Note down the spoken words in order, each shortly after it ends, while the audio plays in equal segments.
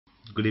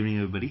Good evening,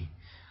 everybody.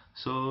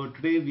 So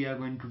today we are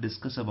going to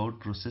discuss about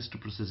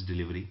process-to-process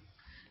delivery.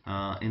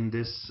 In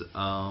this,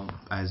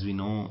 as we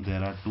know,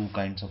 there are two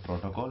kinds of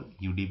protocol,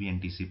 UDP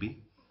and TCP.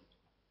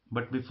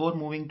 But before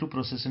moving to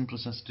process and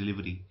process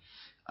delivery,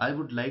 I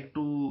would like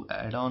to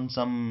add on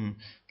some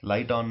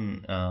light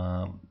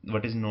on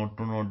what is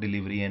node-to-node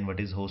delivery and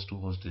what is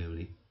host-to-host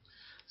delivery.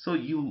 So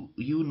you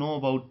know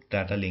about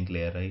data link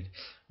layer, right?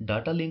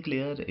 Data link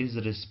layer is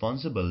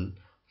responsible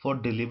for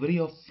delivery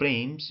of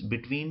frames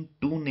between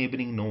two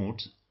neighboring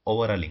nodes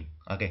over a link.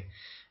 Okay,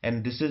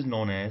 and this is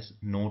known as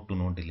node to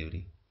node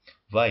delivery.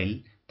 While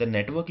the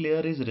network layer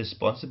is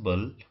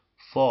responsible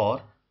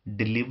for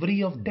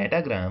delivery of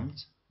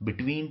datagrams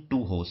between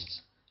two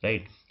hosts,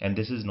 right? And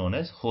this is known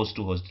as host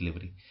to host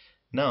delivery.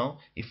 Now,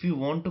 if you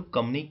want to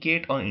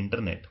communicate on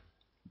internet,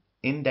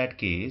 in that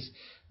case,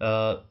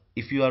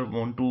 if you are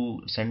want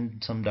to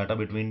send some data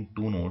between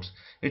two nodes,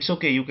 it's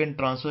okay, you can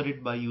transfer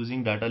it by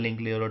using data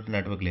link layer or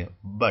network layer.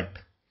 But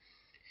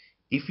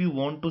if you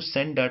want to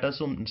send data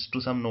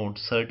to some node,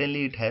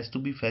 certainly it has to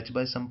be fetched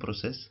by some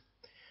process,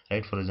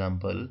 right? For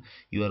example,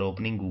 you are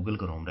opening Google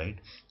Chrome, right?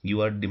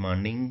 You are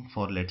demanding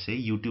for, let's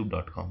say,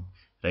 youtube.com,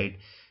 right?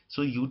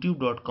 So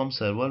youtube.com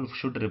server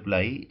should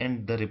reply,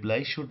 and the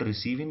reply should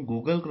receive in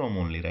Google Chrome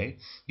only, right?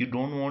 You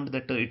don't want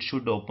that it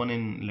should open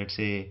in, let's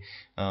say,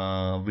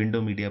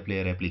 window media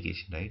player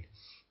application, right?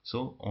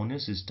 So on your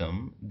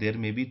system there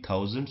may be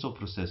thousands of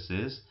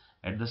processes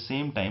at the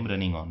same time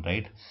running on,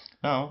 right?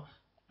 Now,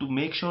 to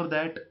make sure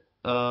that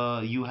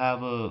you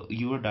have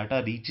your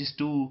data reaches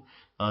to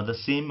the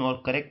same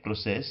or correct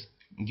process,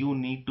 you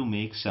need to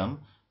make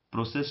some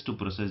process to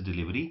process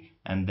delivery,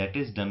 and that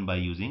is done by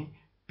using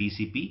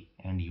TCP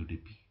and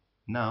UDP.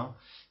 Now,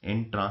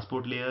 in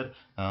transport layer,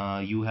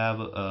 you have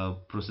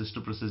process to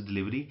process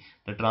delivery.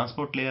 The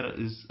transport layer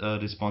is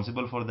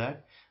responsible for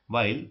that,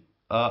 while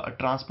a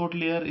transport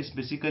layer is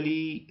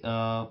basically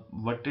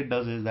what it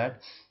does is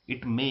that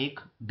it make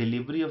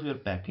delivery of your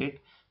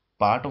packet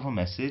part of a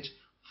message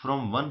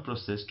from one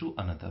process to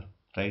another,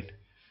 right?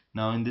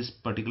 Now in this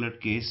particular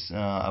case,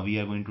 we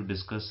are going to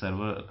discuss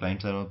server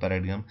client server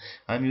paradigm.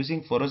 I'm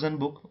using Forozen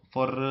book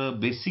for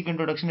basic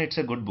introduction. It's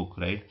a good book,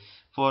 right?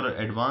 For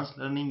advanced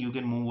learning, you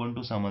can move on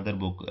to some other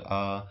book.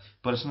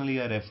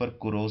 Personally, I refer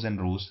Kuros and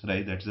Rose,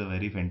 right? That's a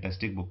very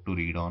fantastic book to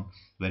read on.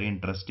 Very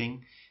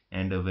interesting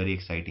and very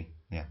exciting.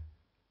 Yeah.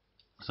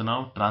 So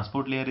now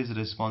transport layer is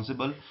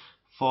responsible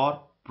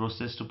for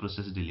process to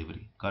process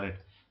delivery,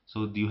 correct?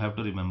 So you have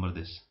to remember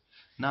this.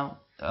 Now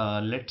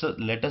let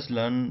us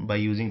learn by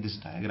using this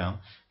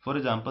diagram. For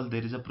example,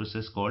 there is a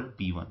process called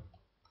P1.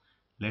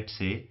 Let's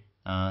say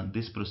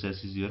this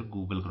process is your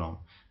Google Chrome.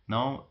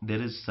 Now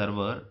there is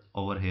server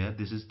over here.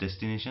 This is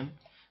destination.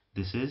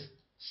 This is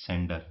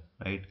sender,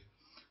 right?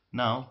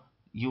 Now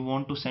you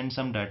want to send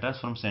some data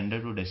from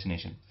sender to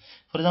destination.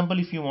 For example,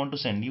 if you want to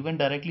send, you can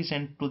directly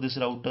send to this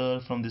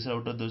router, from this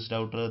router, this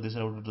router, this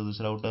router to this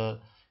router,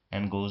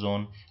 and goes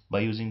on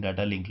by using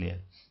data link layer.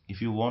 If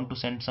you want to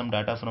send some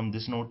data from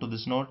this node to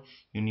this node,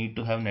 you need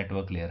to have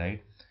network layer,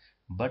 right?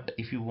 But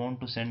if you want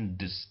to send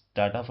this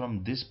data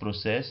from this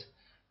process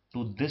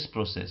to this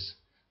process,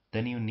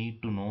 then you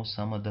need to know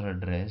some other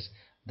address,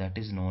 that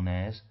is known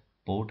as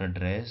port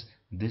address.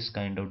 This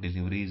kind of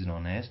delivery is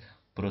known as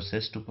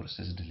process to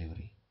process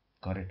delivery.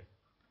 Correct.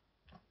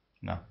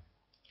 Now,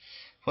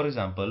 for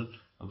example,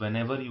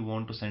 whenever you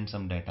want to send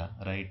some data,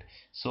 right?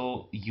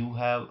 So you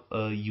have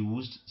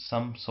used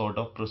some sort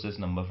of process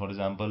number. For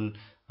example,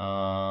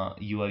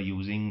 you are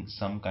using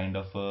some kind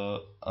of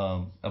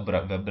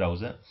web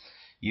browser.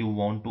 You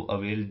want to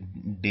avail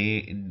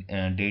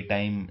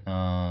daytime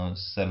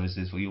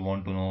services. So you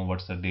want to know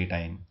what's the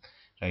daytime,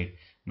 right?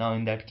 Now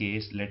in that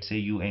case, let's say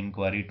you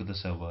inquiry to the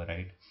server,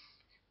 right?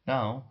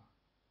 Now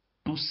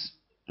to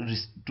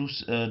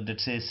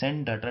let's say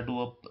send data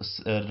to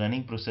a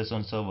running process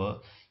on server,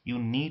 you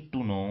need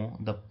to know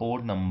the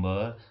port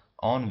number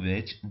on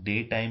which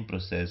daytime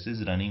process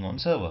is running on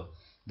server.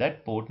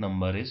 That port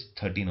number is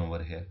 13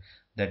 over here.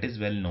 That is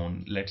well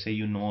known. Let's say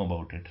you know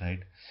about it,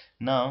 right?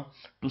 Now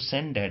to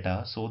send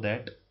data so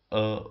that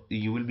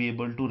you will be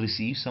able to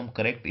receive some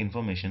correct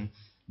information,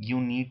 you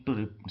need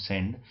to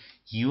send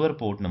your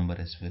port number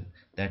as well.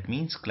 That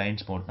means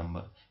client's port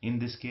number. In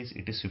this case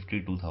it is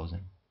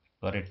 52,000.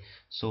 Correct.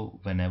 So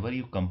whenever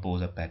you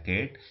compose a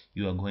packet,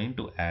 you are going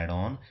to add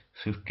on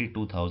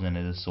 52,000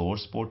 as a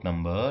source port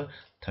number,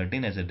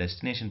 13 as a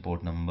destination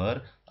port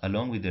number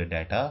along with your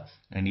data,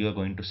 and you are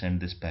going to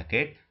send this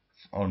packet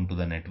onto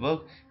the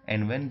network.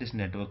 And when this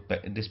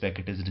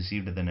packet is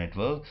received at the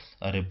network,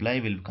 a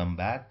reply will come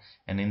back,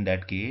 and in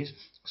that case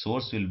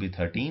source will be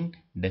 13,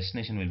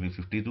 destination will be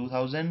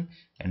 52,000,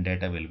 and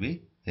data will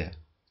be there.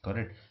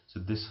 Correct.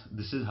 So this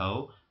is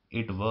how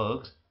it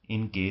works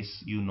in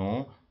case you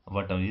know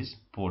what is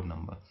port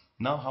number.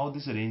 Now how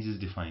this range is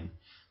defined,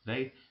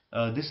 right?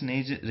 This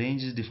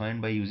range is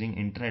defined by using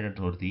internet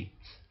authority,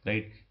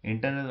 right?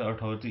 Internet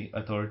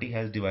authority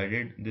has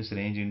divided this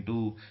range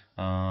into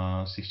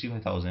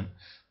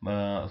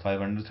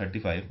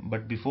 65,535.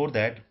 But before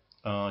that,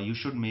 you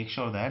should make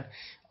sure that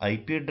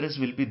IP address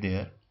will be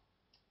there,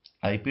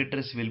 IP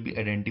address will be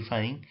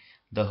identifying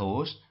the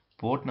host,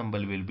 port number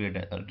will be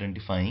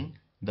identifying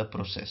the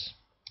process.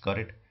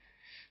 Correct.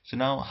 So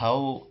now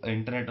how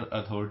internet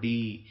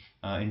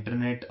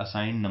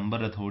assigned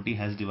number authority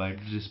has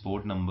divided this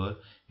port number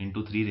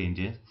into three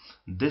ranges.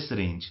 This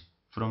range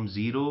from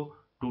 0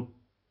 to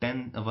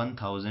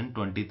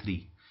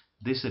 1023.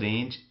 This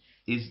range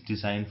is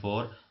designed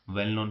for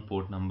well-known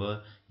port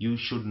number. You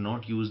should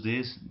not use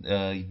this.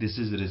 This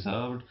is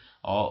reserved.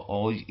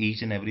 Or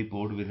each and every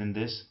port within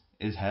this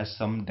is has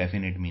some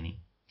definite meaning.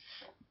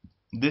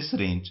 This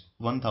range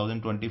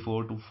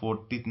 1024 to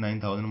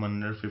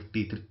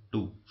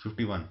 49152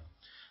 51,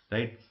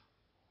 right?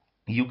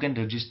 You can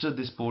register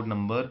this port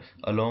number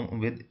along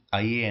with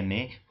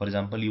IANA. For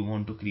example, you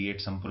want to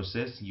create some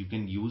process, you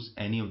can use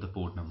any of the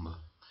port number,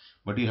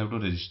 but you have to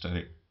register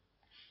it.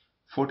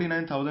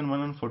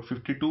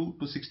 49,152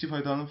 to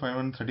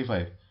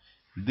 65,535.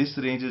 This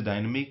range is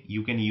dynamic.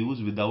 You can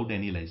use without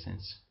any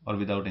license or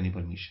without any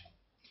permission.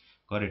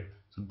 Got it?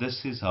 So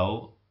this is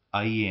how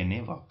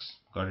IANA works.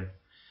 Got it?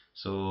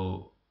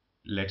 So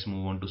let's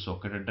move on to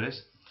socket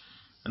address.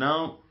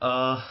 Now,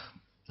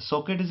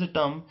 socket is a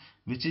term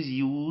which is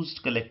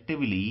used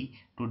collectively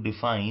to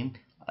define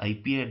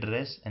IP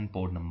address and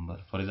port number.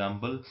 For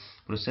example,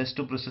 process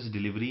to process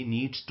delivery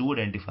needs two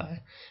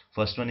identifier.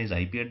 First one is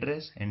IP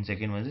address and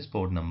second one is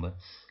port number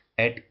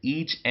at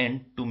each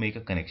end to make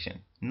a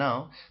connection.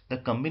 Now, the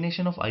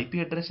combination of IP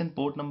address and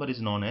port number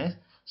is known as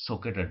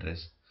socket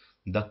address.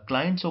 The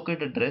client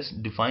socket address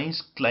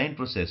defines client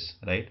process,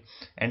 right?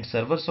 And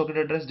server socket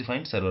address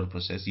defines server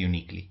process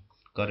uniquely.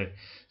 Correct.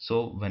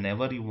 So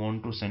whenever you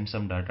want to send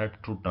some data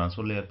through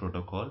transfer layer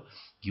protocol,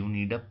 you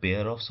need a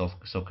pair of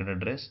socket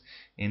address.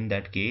 In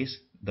that case,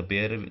 the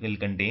pair will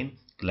contain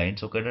client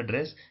socket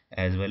address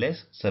as well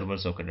as server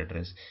socket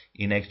address.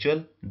 In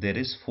actual, there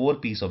is four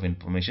pieces of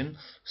information: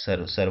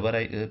 server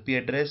IP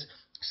address,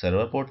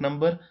 server port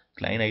number,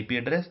 client IP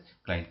address,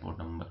 client port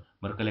number.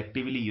 But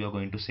collectively, you are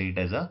going to say it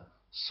as a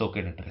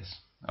socket address.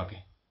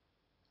 Okay.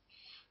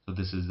 So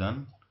this is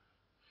done.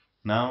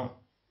 Now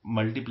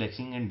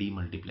multiplexing and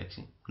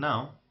demultiplexing.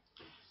 Now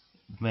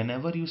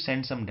whenever you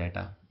send some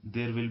data,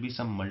 there will be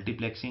some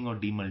multiplexing or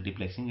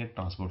demultiplexing at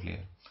transport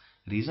layer.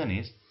 Reason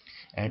is,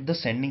 at the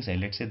sending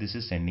side, let's say this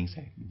is sending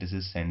side, this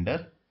is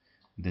sender,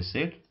 this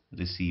is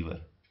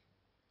receiver.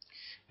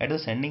 At the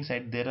sending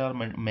side, there are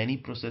many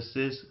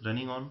processes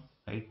running on,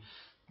 right,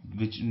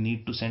 which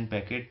need to send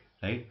packet,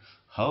 right?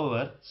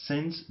 However,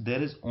 since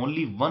there is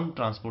only one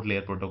transport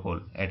layer protocol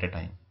at a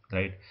time,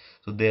 right,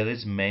 so there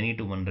is many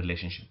to one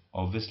relationship.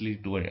 Obviously,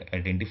 to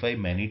identify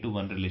many to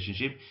one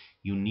relationship,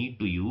 you need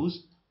to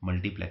use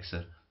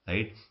multiplexer,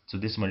 right? So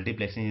this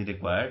multiplexing is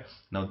required.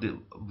 Now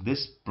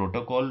this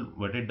protocol,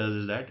 what it does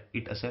is that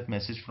it accepts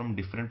message from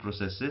different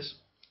processes,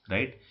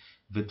 right,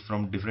 with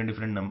from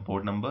different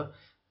port number.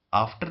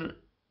 After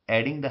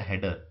adding the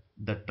header,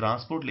 the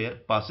transport layer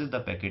passes the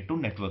packet to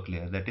network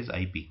layer, that is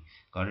IP.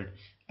 Got it?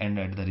 And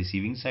at the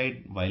receiving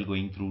side, while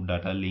going through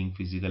data link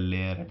physical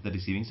layer, at the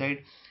receiving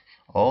side,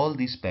 all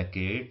these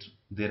packets,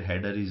 their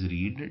header is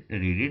read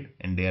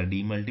and they are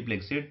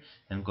demultiplexed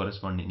and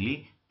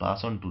correspondingly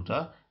pass on to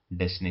the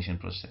destination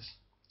process.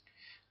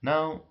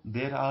 Now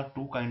there are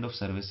two kind of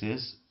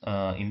services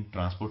in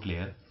transport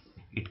layer.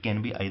 It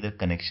can be either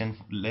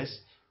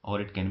connectionless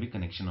or it can be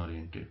connection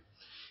oriented.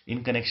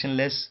 In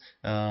connectionless,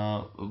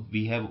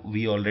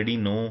 we already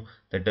know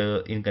that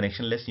in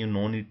connectionless you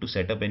no need to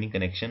set up any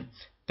connection.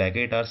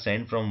 Packet are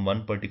sent from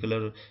one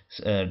particular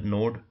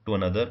node to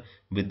another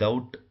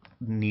without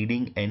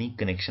needing any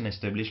connection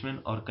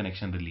establishment or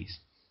connection release.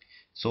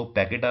 So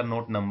packet are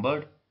not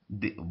numbered.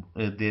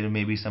 There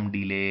may be some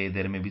delay,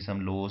 there may be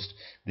some lost,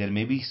 there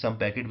may be some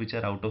packet which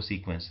are out of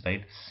sequence,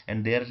 right?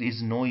 And there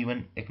is no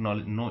even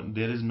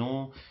there is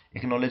no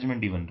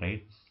acknowledgement even,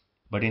 right?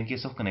 But in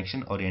case of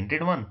connection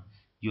oriented one,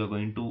 you are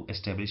going to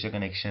establish a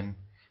connection,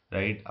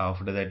 right?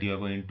 After that, you are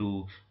going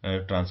to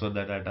transfer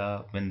the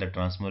data. When the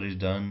transfer is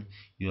done,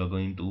 you are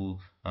going to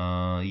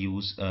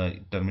use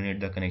terminate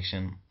the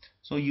connection.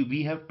 So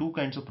we have two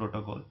kinds of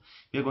protocol.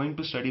 We are going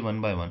to study one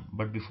by one.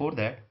 But before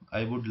that,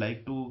 I would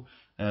like to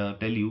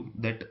tell you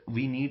that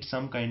we need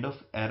some kind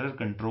of error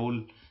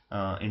control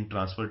in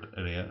transport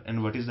layer,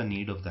 and what is the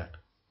need of that.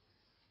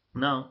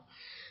 Now,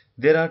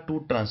 there are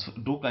two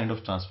kind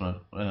of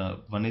transfer.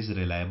 One is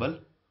reliable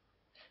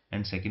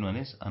and second one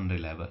is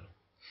unreliable.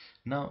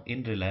 Now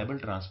in reliable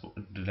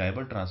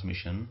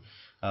transmission,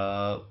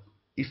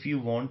 if you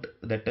want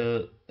that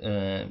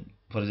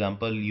for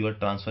example, you are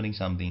transferring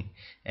something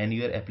and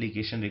your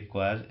application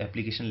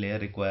layer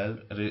requires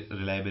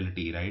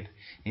reliability, right?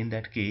 In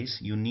that case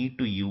you need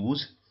to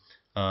use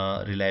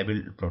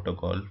reliable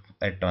protocol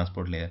at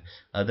transport layer,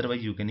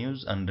 otherwise you can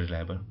use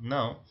unreliable.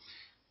 Now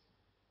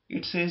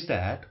it says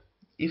that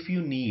if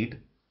you need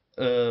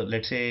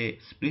let's say,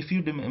 if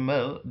you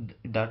remember,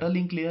 data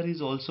link layer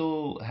is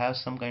also has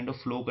some kind of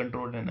flow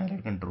control and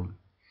error control.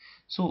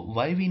 So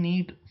why we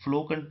need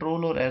flow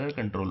control or error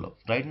control?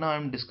 Right now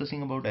I'm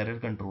discussing about error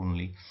control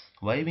only.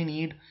 Why we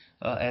need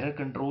error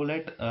control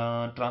at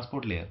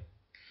transport layer?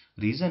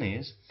 Reason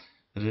is,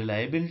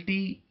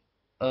 Reliability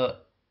uh,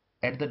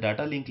 at the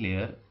data link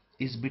layer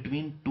is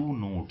between two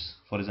nodes.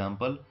 For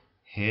example,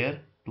 here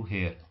to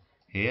here,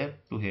 here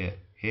to here,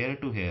 here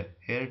to here,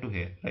 here to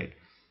here, right?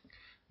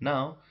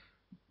 Now,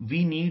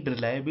 we need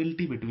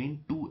reliability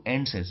between two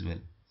ends as well.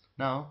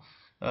 Now,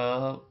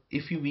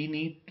 we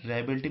need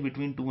reliability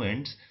between two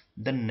ends,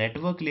 the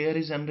network layer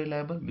is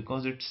unreliable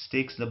because it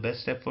takes the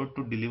best effort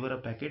to deliver a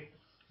packet.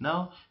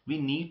 Now, we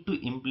need to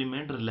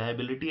implement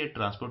reliability at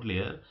transport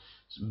layer.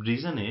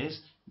 Reason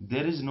is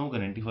there is no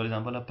guarantee. For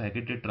example, a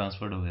packet is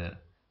transferred over here.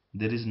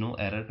 There is no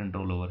error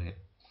control over here.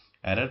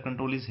 Error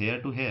control is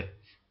here to here,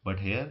 but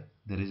here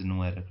there is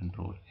no error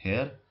control.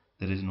 Here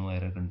there is no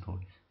error control.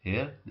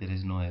 Here there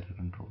is no error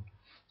control.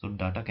 So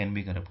data can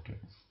be corrupted.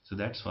 So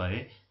that's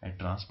why at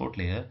transport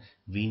layer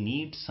we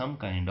need some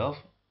kind of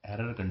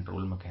error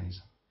control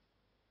mechanism.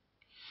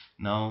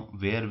 Now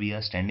where we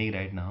are standing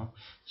right now,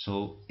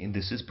 so in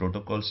this is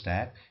protocol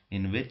stack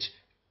in which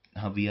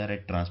we are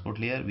at transport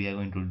layer. We are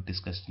going to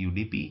discuss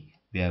UDP,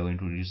 we are going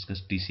to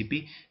discuss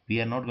TCP,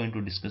 we are not going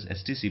to discuss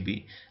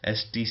STCP,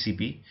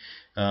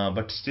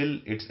 but still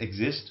it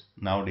exists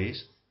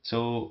nowadays.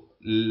 So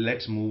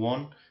let's move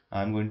on.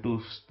 I'm going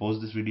to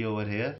pause this video over here.